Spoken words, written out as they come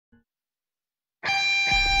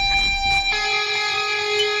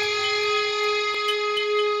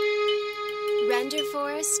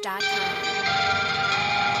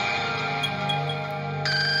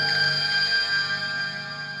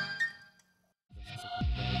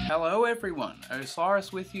Hello everyone,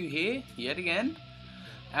 Osiris with you here, yet again,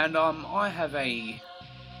 and I have a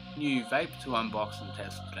new vape to unbox and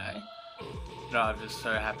test today that I've just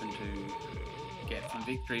so happened to get from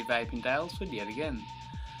Victory Vape in Daylesford yet again.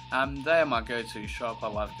 They are my go-to shop. I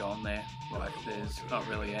love going there. Like, there's not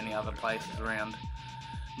really any other places around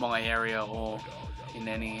my area or in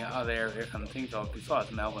any other area I can think of,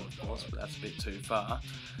 besides Melbourne of course, but that's a bit too far.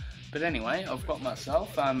 But anyway, I've got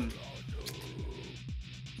myself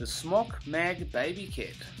the Smok Mag Baby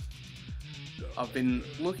Kit. I've been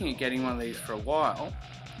looking at getting one of these for a while.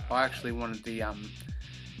 I actually wanted the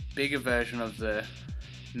bigger version of the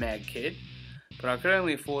Mag Kit, but I could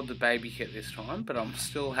only afford the Baby Kit this time, but I'm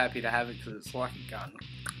still happy to have it because it's like a gun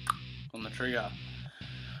on the trigger.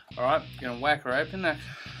 Alright, gonna whack her open.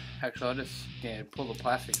 Actually, I'll just pull the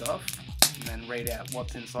plastic off and then read out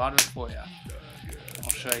what's inside of it for you. I'll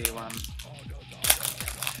show you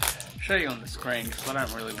on the screen because I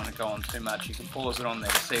don't really want to go on too much. You can pause it on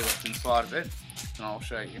there to see what's inside of it, and I'll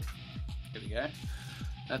show you. Here we go.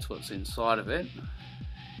 That's what's inside of it. You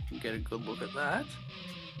can get a good look at that.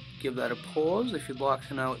 Give that a pause if you'd like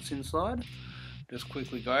to know what's inside. Just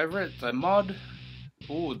quickly go over it. The mod,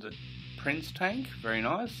 the Prince tank, very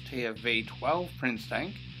nice. TFV12 Prince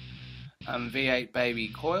tank. V8 baby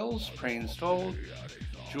coils, pre-installed.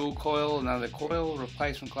 Dual coil, another coil,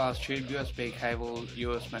 replacement glass tube, USB cable,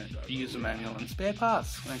 user manual, and spare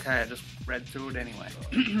parts. Okay, I just read through it anyway.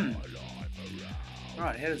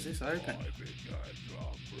 Right, how does this open?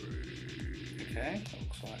 Okay,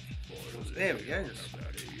 looks like, there we go,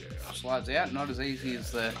 just slides out. Not as easy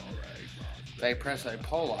as the VapeA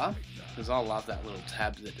Polar, because I love that little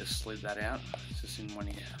tab that just slid that out. It's just in one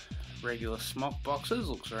of your regular Smok boxes,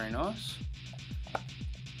 looks very nice.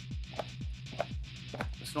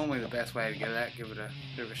 It's normally the best way to get it out, give it a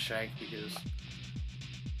bit of a shake because,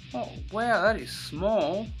 oh wow, that is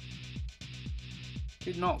small.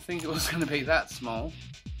 Did not think it was going to be that small.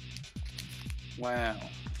 Wow.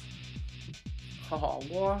 Oh,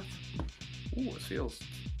 what? Oh, it feels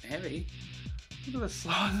heavy. Look at the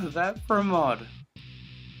size of that for a mod.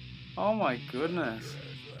 Oh my goodness.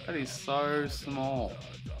 That is so small.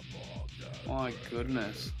 My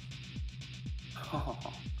goodness. Oh.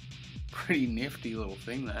 Pretty nifty little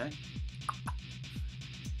thing though.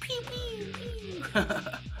 Pew, pew, pew.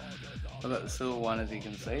 I've got the silver one as you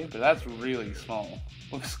can see, but that's really small.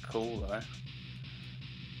 Looks cool though.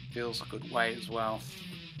 Feels a good weight as well.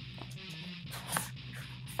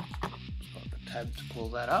 Just got the tab to pull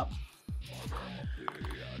that up.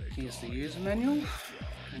 Here's the user manual.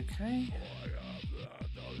 Okay.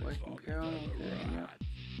 Working power. Okay, yeah.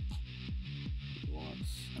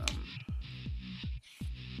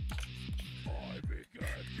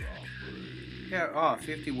 Yeah,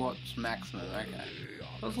 50 watts maximum, okay.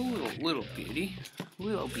 That's a little beauty.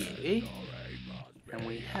 And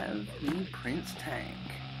we have the Prince tank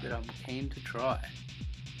that I'm keen to try.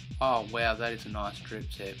 Oh wow, that is a nice drip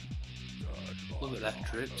tip. Look at that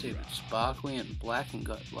drip tip, it's sparkly and black and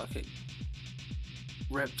got like a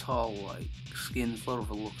reptile like skin sort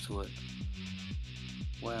of a look to it.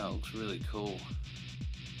 Wow, looks really cool.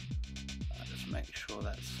 I'll just make sure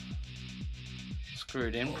that's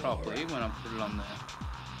screwed in properly when I put it on the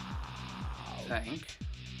tank.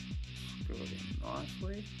 Screw it in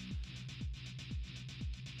nicely.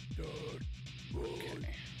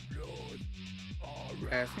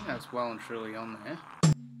 Okay, I think that's well and truly on there.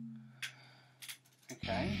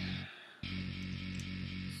 Okay.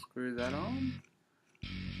 Screw that on.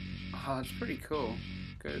 Oh, it's pretty cool.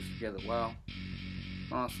 Goes together well.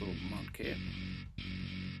 Nice little mod kit.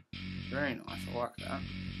 Very nice, I like that.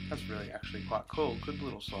 That's really actually quite cool. Good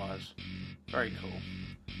little size. Very cool.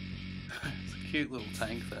 It's a cute little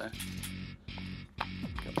tank though.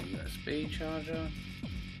 Got the USB charger.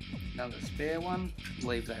 Another spare one.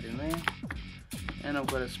 Leave that in there. And I've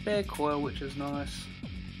got a spare coil which is nice.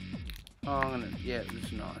 Oh, yeah,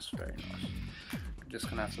 this is nice. Very nice. I'm just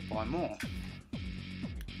gonna have to buy more.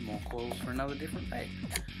 More coils for another different vape.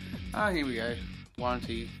 Ah, here we go.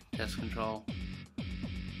 Warranty, test control.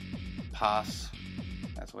 Pass.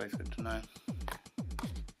 That's always good to know.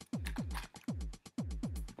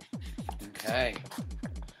 Okay,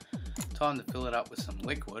 time to fill it up with some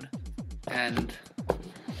liquid, and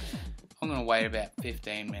I'm going to wait about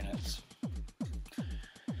 15 minutes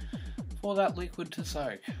for that liquid to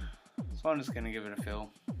soak. So I'm just going to give it a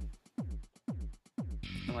fill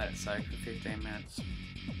and let it soak for 15 minutes.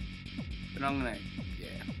 But I'm going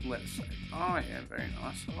to, let it soak. Oh yeah, very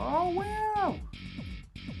nice. Oh wow!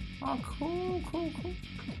 Oh, cool.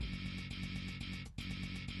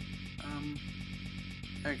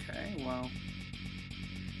 Okay, well,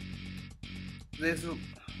 there's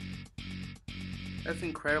That's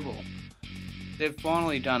incredible. They've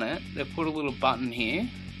finally done it. They've put a little button here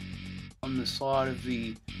on the side of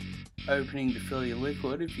the opening to fill your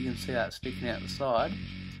liquid, if you can see that sticking out the side.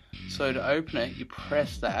 So to open it, you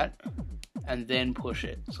press that and then push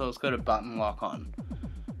it. So it's got a button lock on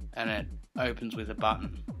and it opens with a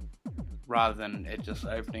button rather than it just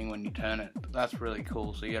opening when you turn it. That's really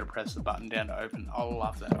cool. So you got to press the button down to open. I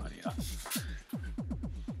love that idea.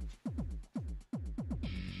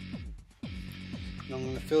 I'm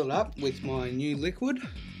going to fill it up with my new liquid.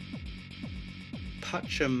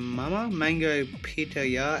 Pachamama, mango,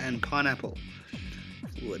 pitaya and pineapple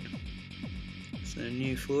fluid. It's a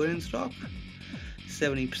new fluid in stock.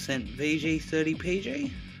 70% VG, 30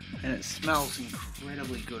 PG. And it smells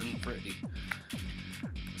incredibly good and fruity.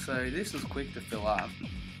 So this is quick to fill up,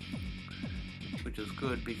 which is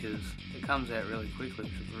good because it comes out really quickly,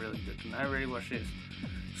 which is really good to know. Ready, watch this.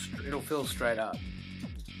 It'll fill straight up.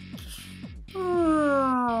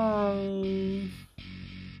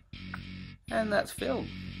 And that's filled.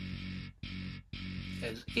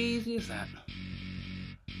 As easy as that.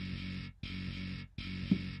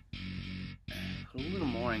 Put a little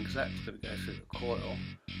more in because that's got to go through the coil.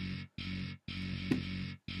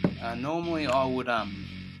 Normally I would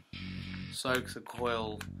soak the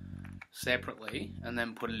coil separately and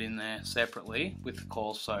then put it in there separately with the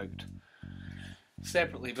coil soaked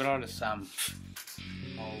separately, but I'll just I'll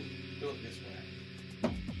do it this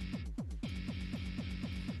way.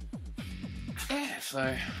 Yeah, so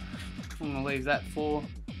I'm going to leave that for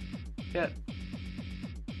about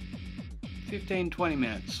 15-20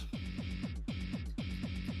 minutes.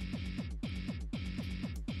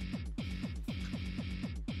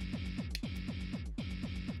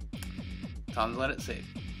 Time to let it sit.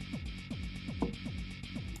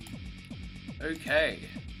 Okay.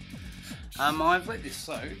 I've let this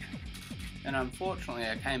soak, and unfortunately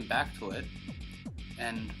I came back to it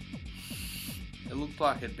and it looked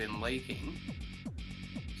like it had been leaking,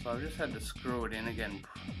 so I've just had to screw it in again.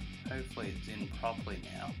 Hopefully it's in properly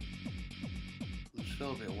now. I'm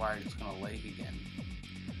still a bit worried it's going to leak again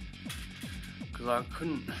because I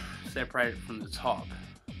couldn't separate it from the top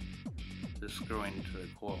to screw into the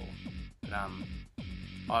coil. But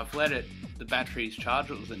I've let it, the battery's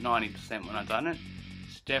charged. It was at 90% when I done it.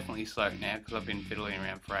 It's definitely soaked now because I've been fiddling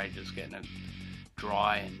around for ages getting it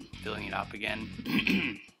dry and filling it up again.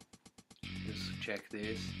 Just check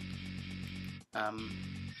this.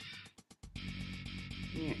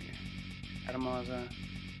 Yeah. Atomizer.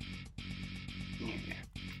 Yeah.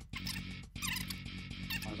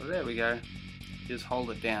 So there we go. Just hold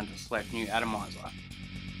it down to select new atomizer.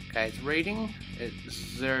 Okay, it's reading. It's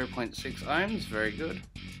 0.6 ohms. Very good.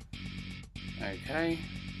 Okay.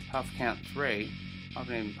 Puff count 3. I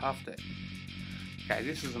haven't even puffed it. Okay,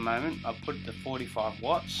 this is the moment. I've put it to 45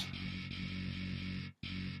 watts.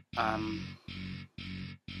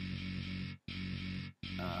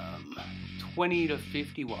 20 to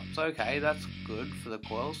 50 watts. Okay, that's good for the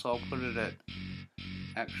coil, so I'll put it at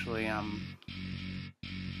actually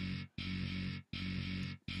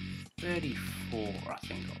 34, I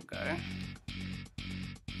think I'll go.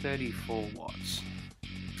 34 watts.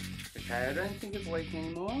 Okay, I don't think it's leaking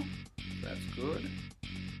anymore. That's good.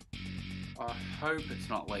 I hope it's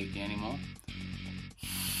not leaking anymore.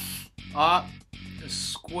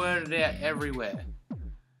 Just squirted out everywhere.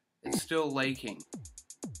 It's still leaking.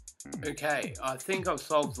 Okay, I think I've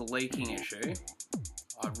solved the leaking issue.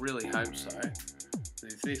 I really hope so.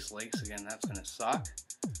 But if this leaks again, that's going to suck.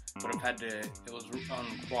 But I've had to, it was on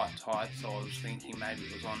quite tight, so I was thinking maybe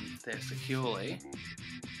it was on there securely.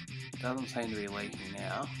 It doesn't seem to be leaking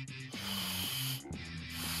now.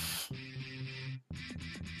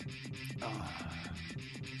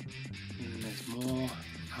 And there's more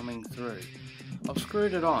coming through. I've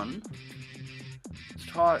screwed it on as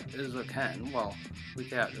tight as I can, well,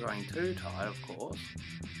 without going too tight, of course.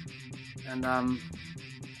 And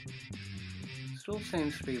still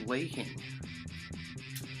seems to be leaking.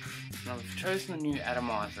 And I've chosen the new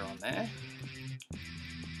atomizer on there.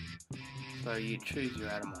 So you choose your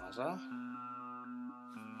atomizer.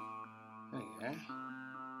 There you go.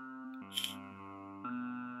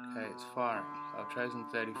 Okay, it's firing. So I've chosen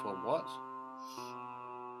 34 watts.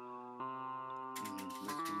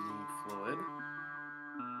 With the new fluid.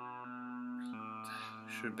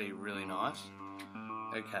 Should be really nice.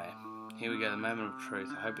 Okay, here we go, the moment of truth.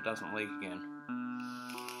 I hope it doesn't leak again.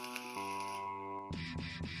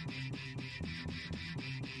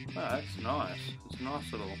 Oh, that's nice. It's a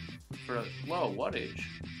nice little, for a lower wattage.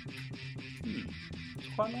 It's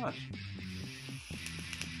quite nice.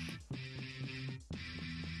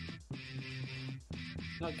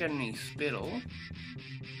 Not getting any spittle.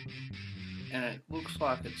 and it looks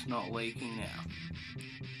like it's not leaking now.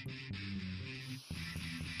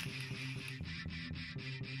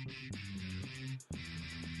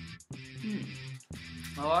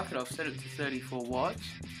 I like it. I've set it to 34 watts.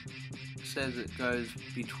 It says it goes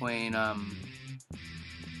between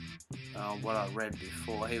what I read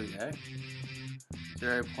before. Here we go.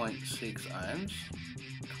 0.6 ohms,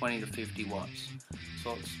 20 to 50 watts.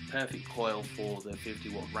 So it's perfect coil for the 50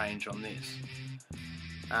 watt range on this.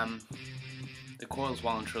 The coil's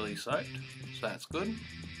well and truly soaked, so that's good.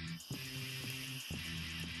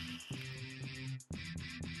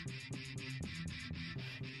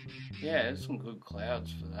 Yeah, there's some good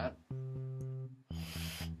clouds for that.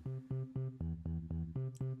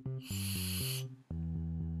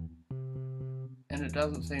 And it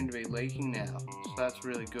doesn't seem to be leaking now, so that's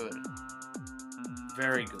really good.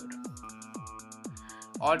 Very good.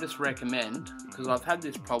 I just recommend, because I've had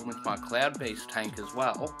this problem with my Cloud Beast tank as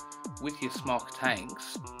well, with your Smok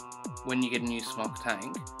tanks, when you get a new Smok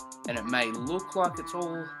tank, and it may look like it's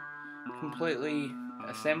all completely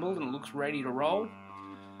assembled and it looks ready to roll.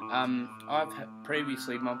 I've had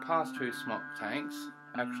previously, my past two Smok tanks,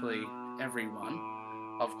 actually every one,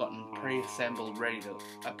 I've gotten pre-assembled, ready to,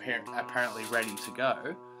 apparently ready to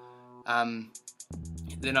go.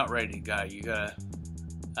 They're not ready to go. You gotta,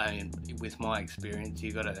 with my experience,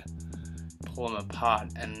 you gotta pull them apart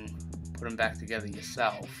and put them back together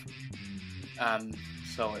yourself,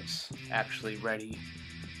 so it's actually ready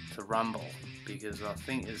to rumble. Because I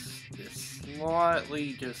think it's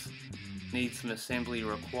slightly just needs some assembly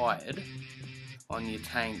required on your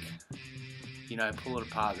tank. You know, pull it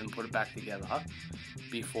apart and put it back together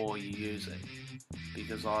before you use it,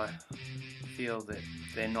 because I feel that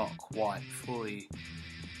they're not quite fully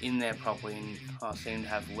in there properly, and I seem to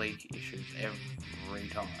have leak issues every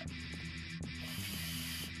time.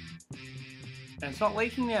 And it's not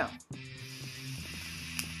leaking now.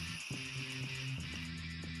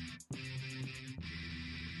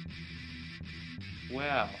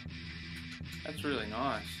 Wow, that's really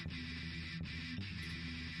nice.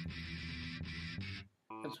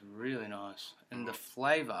 That's really nice. And the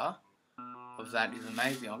flavour of that is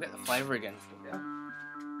amazing. I'll get the flavour again for you.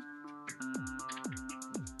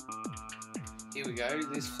 Here we go.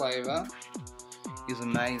 This flavour is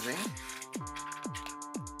amazing.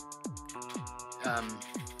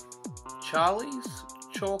 Charlie's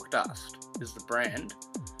Chalk Dust is the brand.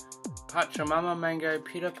 Pachamama Mango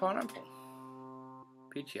Pitta Pineapple.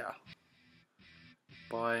 Pitya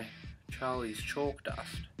by Charlie's Chalk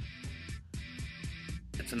Dust.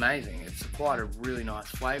 It's amazing. It's quite a really nice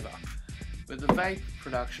flavour. But the vape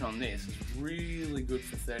production on this is really good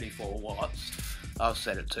for 34 watts. I've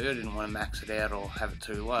set it to. I didn't want to max it out or have it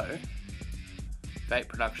too low. Vape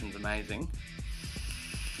production's amazing.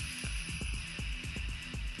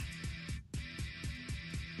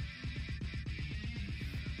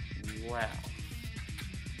 Wow.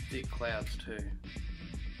 Thick clouds too.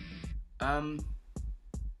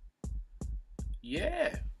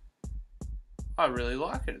 Yeah. I really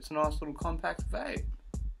like it. It's a nice little compact vape.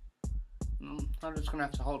 I'm just gonna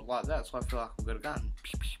have to hold it like that, so I feel like I've got a gun.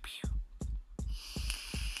 Pew, pew, pew.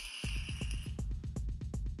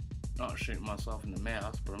 Not shooting myself in the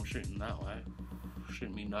mouth, but I'm shooting that way.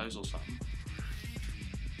 Shooting me nose or something.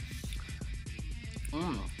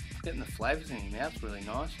 Getting the flavours in your mouth really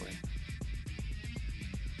nicely.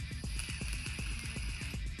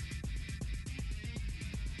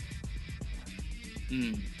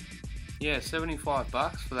 Yeah,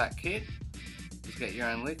 $75 for that kit. Just get your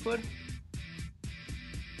own liquid.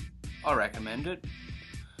 I recommend it.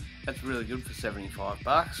 That's really good for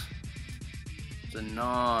 $75. It's a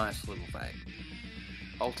nice little vape.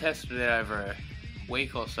 I'll test it out over a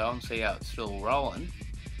week or so and see how it's still rolling.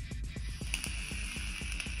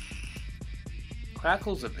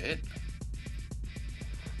 Crackles a bit.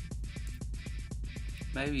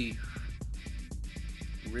 Maybe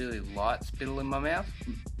really light spittle in my mouth.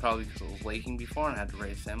 Probably because it was leaking before and I had to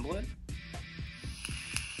reassemble it.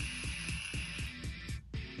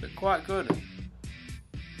 But quite good.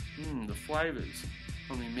 The flavours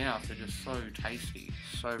on my mouth are just so tasty.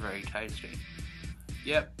 So very tasty.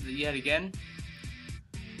 Yep, yet again.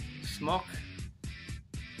 Smok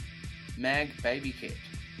Mag Baby Kit.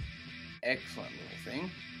 Excellent little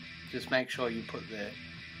thing. Just make sure you put the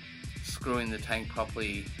screw in the tank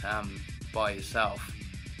properly by yourself.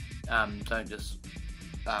 Don't just,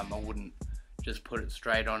 I wouldn't just put it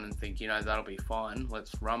straight on and think, you know, that'll be fine,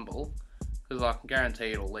 let's rumble. Because I can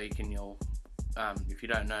guarantee it'll leak and you'll, if you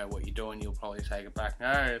don't know what you're doing, you'll probably take it back.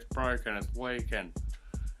 No, it's broken, it's leaking.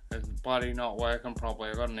 It's bloody not working properly,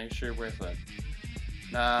 I've got an issue with it.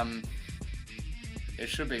 it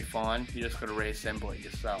should be fine. You just got to reassemble it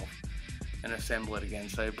yourself and assemble it again.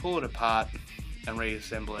 So you pull it apart and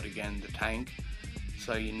reassemble it again, the tank,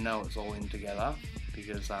 so you know it's all in together,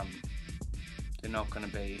 because they're not going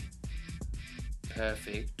to be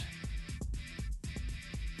perfect.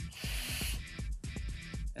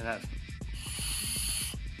 And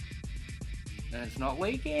it's not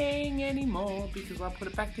leaking anymore because I put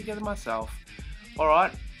it back together myself.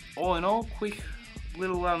 Alright, all in all, quick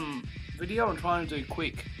little video. I'm trying to do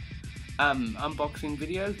quick unboxing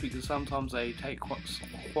videos because sometimes they take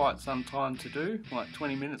quite some time to do, like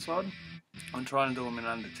 20 minutes odd. I'm trying to do them in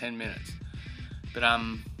under 10 minutes. But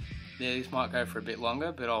yeah, this might go for a bit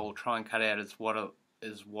longer, but I'll try and cut out as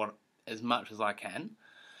much as I can,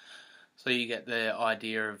 so you get the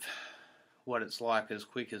idea of what it's like as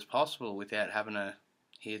quick as possible without having to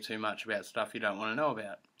hear too much about stuff you don't want to know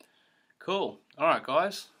about. Cool. Alright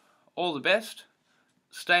guys, all the best.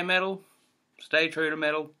 Stay metal, stay true to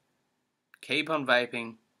metal, keep on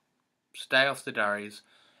vaping, stay off the durries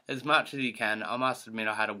as much as you can. I must admit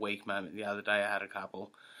I had a weak moment the other day, I had a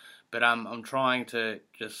couple. But I'm trying to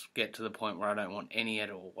just get to the point where I don't want any at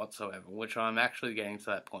all whatsoever, which I'm actually getting to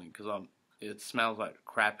that point, because it smells like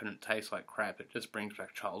crap and it tastes like crap. It just brings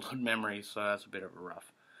back childhood memories, so that's a bit of a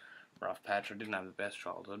rough patch. I didn't have the best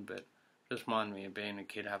childhood, but it just reminded me of being a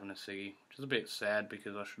kid having a ciggy, which is a bit sad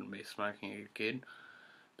because I shouldn't be smoking as a kid.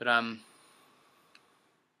 But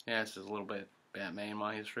yeah, it's just a little bit about me and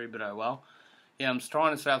my history, but oh well. Yeah, I'm just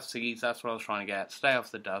trying to stay off ciggies, that's what I was trying to get at. Stay off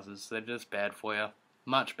the dozzers, they're just bad for you.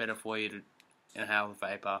 Much better for you to inhale the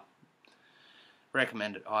vapor.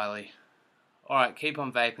 Recommend it highly. Alright, keep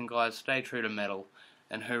on vaping guys, stay true to metal,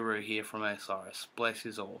 and hooroo here from Osiris. Bless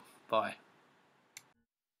yous all. Bye.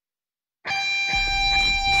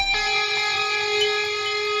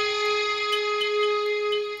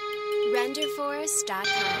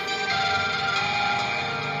 RenderForce.com